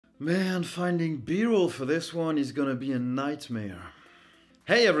Man, finding B-roll for this one is gonna be a nightmare.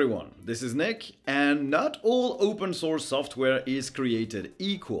 Hey everyone, this is Nick, and not all open source software is created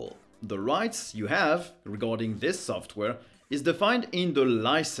equal. The rights you have regarding this software is defined in the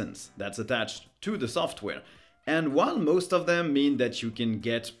license that's attached to the software. And while most of them mean that you can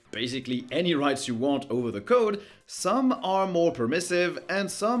get basically any rights you want over the code, some are more permissive and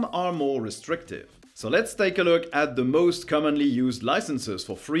some are more restrictive. So let's take a look at the most commonly used licenses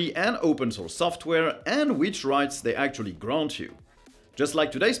for free and open source software and which rights they actually grant you. Just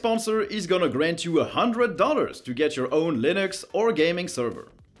like today's sponsor is gonna grant you $100 to get your own Linux or gaming server.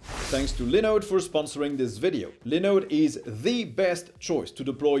 Thanks to Linode for sponsoring this video. Linode is the best choice to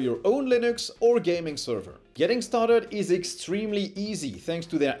deploy your own Linux or gaming server. Getting started is extremely easy thanks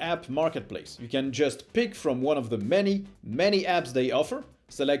to their app marketplace. You can just pick from one of the many apps they offer,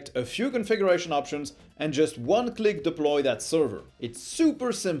 select a few configuration options, and just one-click deploy that server. It's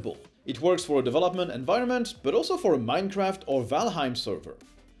super simple. It works for a development environment, but also for a Minecraft or Valheim server.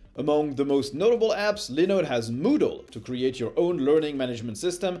 Among the most notable apps, Linode has Moodle to create your own learning management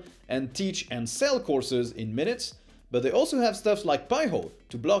system and teach and sell courses in minutes, but they also have stuff like Pi-hole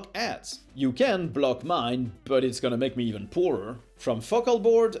to block ads. You can block mine, but it's gonna make me even poorer. From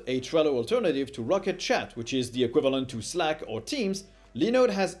Focalboard, a Trello alternative, to Rocket Chat, which is the equivalent to Slack or Teams, Linode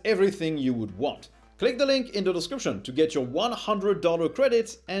has everything you would want. Click the link in the description to get your $100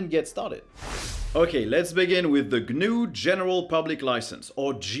 credits and get started. Okay, let's begin with the GNU General Public License,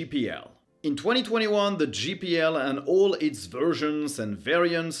 or GPL. In 2021, the GPL and all its versions and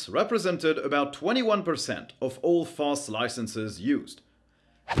variants represented about 21% of all FOSS licenses used.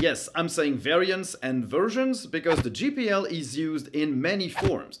 Yes, I'm saying variants and versions because the GPL is used in many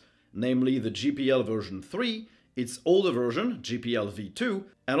forms, namely the GPL version 3, its older version, GPL v2,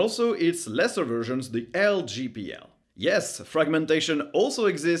 and also its lesser versions, the LGPL. Yes, fragmentation also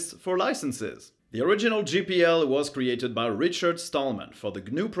exists for licenses. The original GPL was created by Richard Stallman for the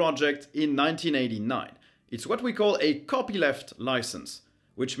GNU project in 1989. It's what we call a copyleft license,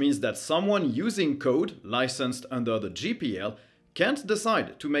 which means that someone using code licensed under the GPL can't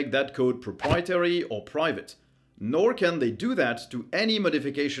decide to make that code proprietary or private, nor can they do that to any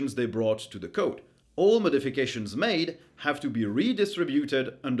modifications they brought to the code. All modifications made have to be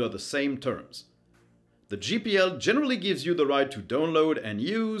redistributed under the same terms. The GPL generally gives you the right to download and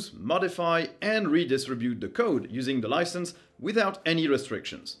use, modify, and redistribute the code using the license without any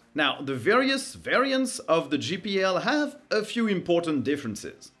restrictions. Now, the various variants of the GPL have a few important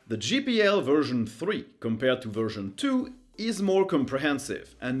differences. The GPL version 3 compared to version 2 is more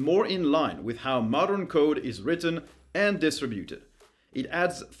comprehensive and more in line with how modern code is written and distributed. It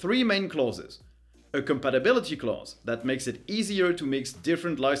adds 3 main clauses. A compatibility clause that makes it easier to mix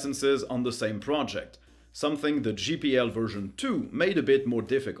different licenses on the same project, something the GPL version 2 made a bit more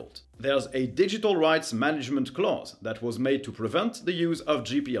difficult. There's a digital rights management clause that was made to prevent the use of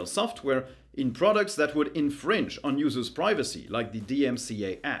GPL software in products that would infringe on users' privacy, like the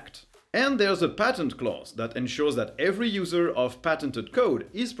DMCA Act. And there's a patent clause that ensures that every user of patented code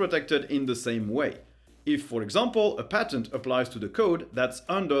is protected in the same way, if, for example, a patent applies to the code that's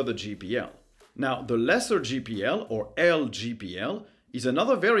under the GPL. Now, the lesser GPL, or LGPL, is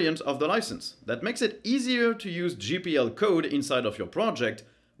another variant of the license that makes it easier to use GPL code inside of your project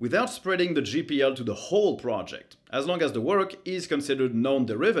without spreading the GPL to the whole project, as long as the work is considered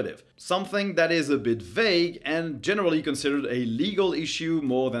non-derivative, something that is a bit vague and generally considered a legal issue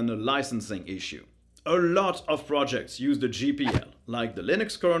more than a licensing issue. A lot of projects use the GPL, like the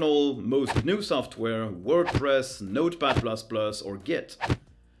Linux kernel, most GNU software, Wordpress, Notepad++, or Git.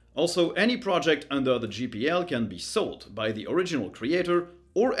 Also, any project under the GPL can be sold by the original creator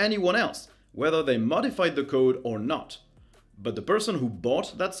or anyone else, whether they modified the code or not. But the person who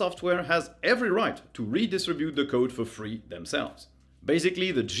bought that software has every right to redistribute the code for free themselves.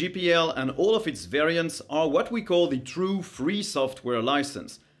 Basically, the GPL and all of its variants are what we call the true free software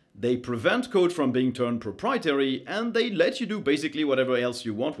license. They prevent code from being turned proprietary and they let you do basically whatever else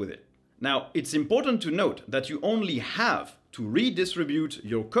you want with it. Now, it's important to note that you only have to redistribute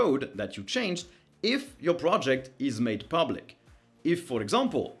your code that you changed if your project is made public. If, for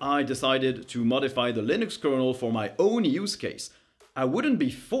example, I decided to modify the Linux kernel for my own use case, I wouldn't be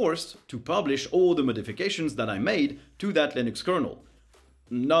forced to publish all the modifications that I made to that Linux kernel.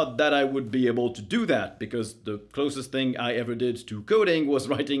 Not that I would be able to do that, because the closest thing I ever did to coding was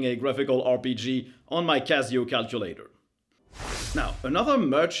writing a graphical RPG on my Casio calculator. Now, another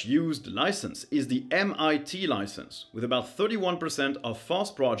much used license is the MIT license, with about 31% of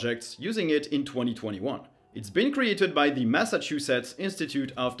FOSS projects using it in 2021. It's been created by the Massachusetts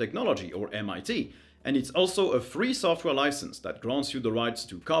Institute of Technology, or MIT, and it's also a free software license that grants you the rights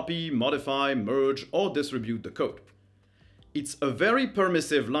to copy, modify, merge, or distribute the code. It's a very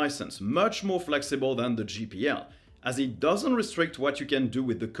permissive license, much more flexible than the GPL, as it doesn't restrict what you can do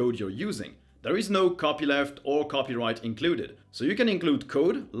with the code you're using. There is no copyleft or copyright included, so you can include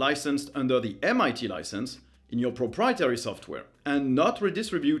code licensed under the MIT license in your proprietary software and not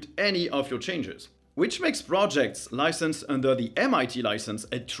redistribute any of your changes. Which makes projects licensed under the MIT license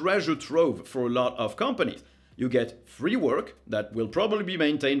a treasure trove for a lot of companies. You get free work that will probably be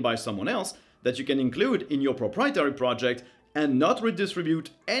maintained by someone else that you can include in your proprietary project and not redistribute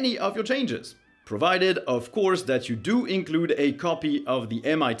any of your changes. Provided, of course, that you do include a copy of the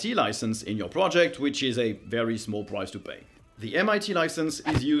MIT license in your project, which is a very small price to pay. The MIT license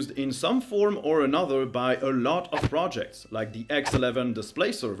is used in some form or another by a lot of projects, like the X11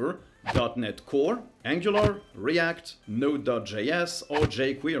 display server, .NET Core, Angular, React, Node.js, or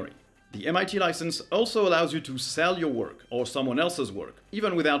jQuery. The MIT license also allows you to sell your work or someone else's work,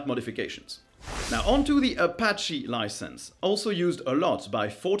 even without modifications. Now onto the Apache license, also used a lot by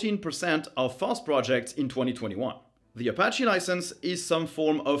 14% of FOSS projects in 2021. The Apache license is some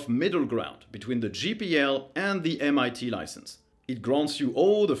form of middle ground between the GPL and the MIT license. It grants you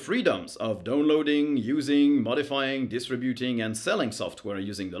all the freedoms of downloading, using, modifying, distributing, and selling software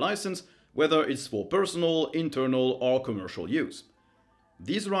using the license, whether it's for personal, internal, or commercial use.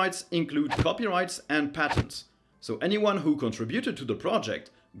 These rights include copyrights and patents, so anyone who contributed to the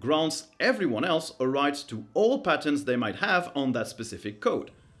project grants everyone else a right to all patents they might have on that specific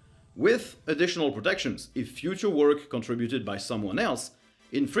code, with additional protections if future work contributed by someone else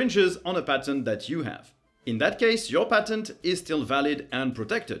infringes on a patent that you have. In that case, your patent is still valid and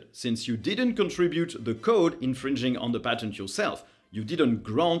protected, since you didn't contribute the code infringing on the patent yourself. You didn't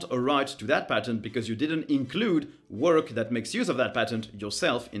grant a right to that patent because you didn't include work that makes use of that patent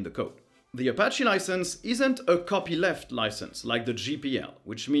yourself in the code. The Apache license isn't a copyleft license like the GPL,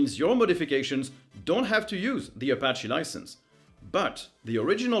 which means your modifications don't have to use the Apache license. But the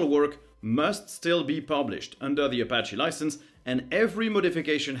original work must still be published under the Apache license, and every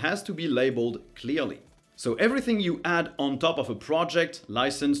modification has to be labeled clearly. So everything you add on top of a project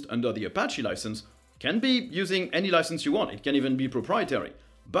licensed under the Apache license can be using any license you want. It can even be proprietary.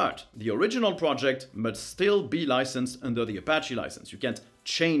 But the original project must still be licensed under the Apache license. You can't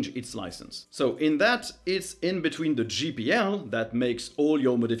change its license. So in that, it's in between the GPL that makes all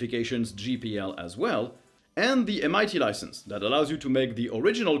your modifications GPL as well, and the MIT license that allows you to make the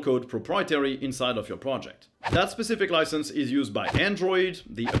original code proprietary inside of your project. That specific license is used by Android,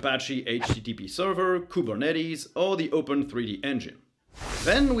 the Apache HTTP server, Kubernetes, or the Open3D engine.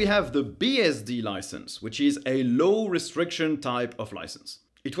 Then we have the BSD license, which is a low restriction type of license.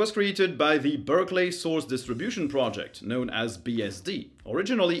 It was created by the Berkeley Source Distribution Project, known as BSD,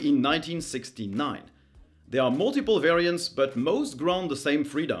 originally in 1969. There are multiple variants, but most grant the same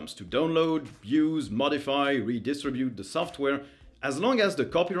freedoms to download, use, modify, redistribute the software, as long as the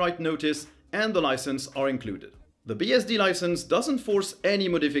copyright notice and the license are included. The BSD license doesn't force any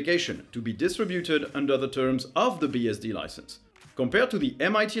modification to be distributed under the terms of the BSD license. Compared to the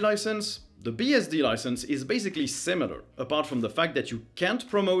MIT license, the BSD license is basically similar, apart from the fact that you can't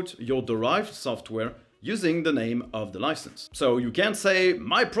promote your derived software using the name of the license. So you can't say,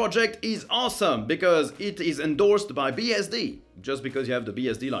 my project is awesome because it is endorsed by BSD, just because you have the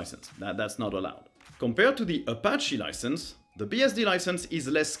BSD license. That's not allowed. Compared to the Apache license, the BSD license is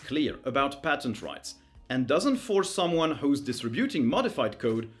less clear about patent rights and doesn't force someone who's distributing modified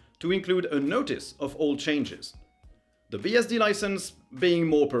code to include a notice of all changes. The BSD license, being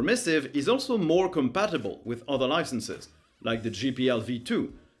more permissive, is also more compatible with other licenses, like the GPL v2,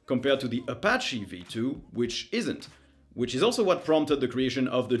 compared to the Apache v2, which isn't, which is also what prompted the creation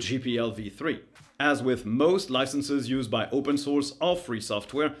of the GPL v3. As with most licenses used by open source or free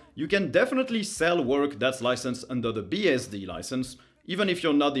software, you can definitely sell work that's licensed under the BSD license, even if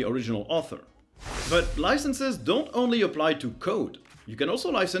you're not the original author. But licenses don't only apply to code. You can also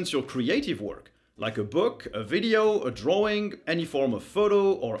license your creative work, like a book, a video, a drawing, any form of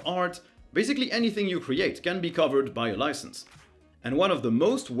photo or art. Basically anything you create can be covered by a license. And one of the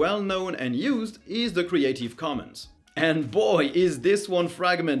most well-known and used is the Creative Commons. And boy, is this one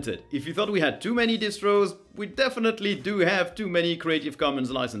fragmented. If you thought we had too many distros, we definitely do have too many Creative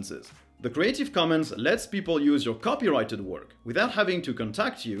Commons licenses. The Creative Commons lets people use your copyrighted work without having to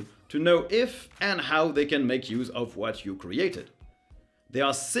contact you to know if and how they can make use of what you created. There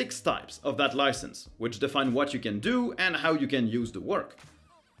are 6 types of that license, which define what you can do and how you can use the work.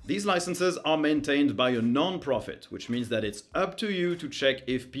 These licenses are maintained by a non-profit, which means that it's up to you to check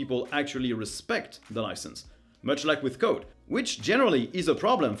if people actually respect the license, much like with code, which generally is a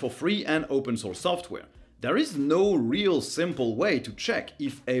problem for free and open source software. There is no real simple way to check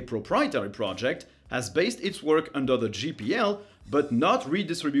if a proprietary project has based its work under the GPL but not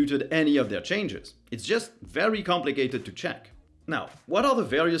redistributed any of their changes. It's just very complicated to check. Now, what are the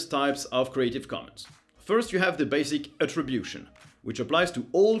various types of Creative Commons? First, you have the basic attribution, which applies to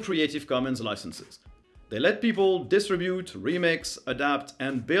all Creative Commons licenses. They let people distribute, remix, adapt,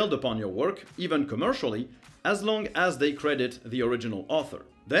 and build upon your work, even commercially, as long as they credit the original author.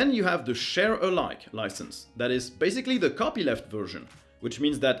 Then you have the share alike license, that is basically the copyleft version, which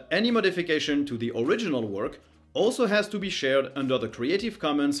means that any modification to the original work also has to be shared under the Creative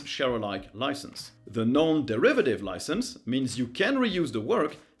Commons share alike license. The non-derivative license means you can reuse the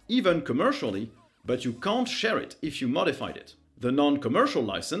work, even commercially, but you can't share it if you modified it. The non-commercial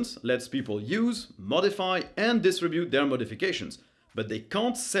license lets people use, modify, and distribute their modifications, but they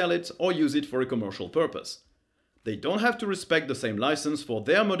can't sell it or use it for a commercial purpose. They don't have to respect the same license for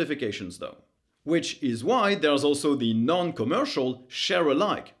their modifications though. Which is why there's also the non-commercial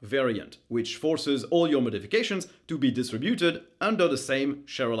share-alike variant, which forces all your modifications to be distributed under the same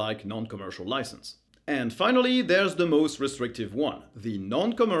share-alike non-commercial license. And finally, there's the most restrictive one, the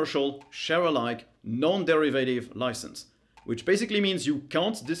non-commercial share-alike non-derivative license, which basically means you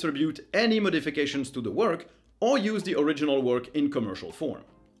can't distribute any modifications to the work or use the original work in commercial form.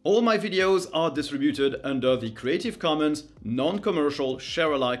 All my videos are distributed under the Creative Commons non-commercial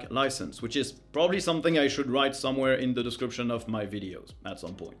share-alike license, which is probably something I should write somewhere in the description of my videos at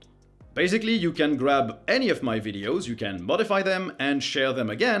some point. Basically, you can grab any of my videos, you can modify them and share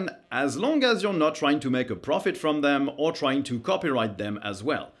them again, as long as you're not trying to make a profit from them or trying to copyright them as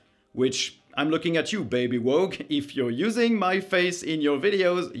well. Which, I'm looking at you, baby woke, if you're using my face in your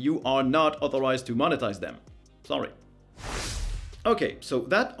videos, you are not authorized to monetize them. Sorry. Okay, so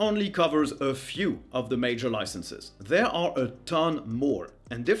that only covers a few of the major licenses. There are a ton more,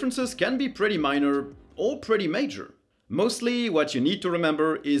 and differences can be pretty minor or pretty major. Mostly what you need to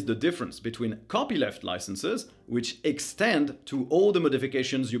remember is the difference between copyleft licenses, which extend to all the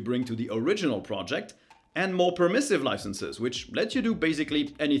modifications you bring to the original project, and more permissive licenses, which let you do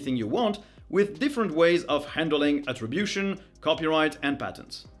basically anything you want with different ways of handling attribution, copyright, and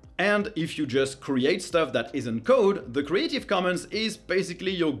patents. And if you just create stuff that isn't code, the Creative Commons is basically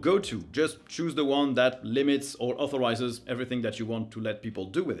your go-to. Just choose the one that limits or authorizes everything that you want to let people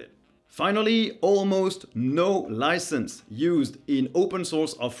do with it. Finally, almost no license used in open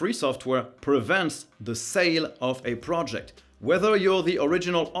source or free software prevents the sale of a project. Whether you're the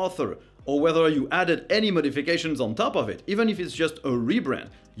original author or whether you added any modifications on top of it, even if it's just a rebrand,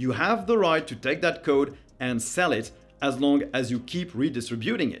 you have the right to take that code and sell it as long as you keep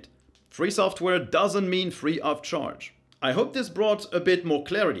redistributing it. Free software doesn't mean free of charge. I hope this brought a bit more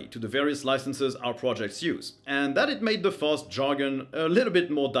clarity to the various licenses our projects use, and that it made the FOSS jargon a little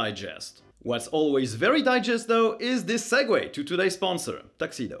bit more digest. What's always very digest though is this segue to today's sponsor,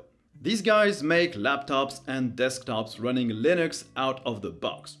 Tuxedo. These guys make laptops and desktops running Linux out of the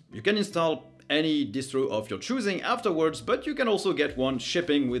box. You can install any distro of your choosing afterwards, but you can also get one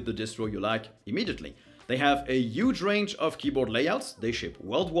shipping with the distro you like immediately. They have a huge range of keyboard layouts, they ship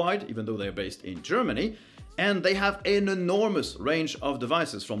worldwide, even though they're based in Germany, and they have an enormous range of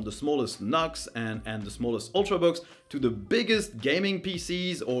devices, from the smallest NUCs and the smallest Ultrabooks to the biggest gaming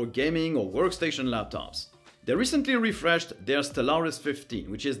PCs or gaming or workstation laptops. They recently refreshed their Stellaris 15,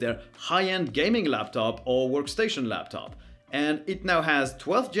 which is their high-end gaming laptop or workstation laptop, and it now has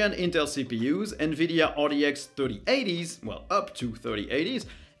 12th gen Intel CPUs, NVIDIA RTX 3080s, well, up to 3080s,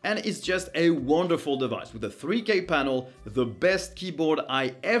 and it's just a wonderful device with a 3K panel, the best keyboard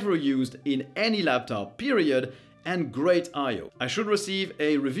I ever used in any laptop, period, and great I/O. I should receive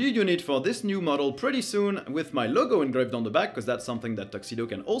a review unit for this new model pretty soon with my logo engraved on the back, because that's something that Tuxedo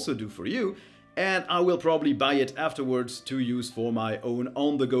can also do for you, and I will probably buy it afterwards to use for my own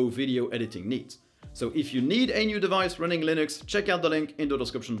on-the-go video editing needs. So if you need a new device running Linux, check out the link in the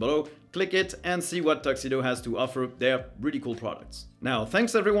description below, click it and see what Tuxedo has to offer. They're really cool products. Now,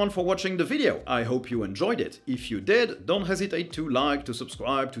 thanks everyone for watching the video. I hope you enjoyed it. If you did, don't hesitate to like, to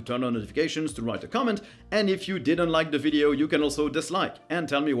subscribe, to turn on notifications, to write a comment. And if you didn't like the video, you can also dislike and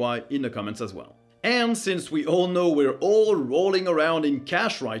tell me why in the comments as well. And since we all know we're all rolling around in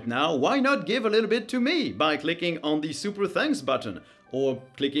cash right now, why not give a little bit to me by clicking on the super thanks button, or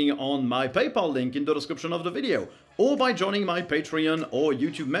clicking on my PayPal link in the description of the video, or by joining my Patreon or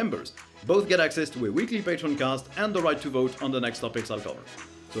YouTube members. Both get access to a weekly Patreon cast and the right to vote on the next topics I'll cover.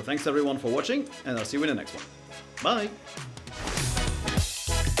 So thanks everyone for watching, and I'll see you in the next one. Bye!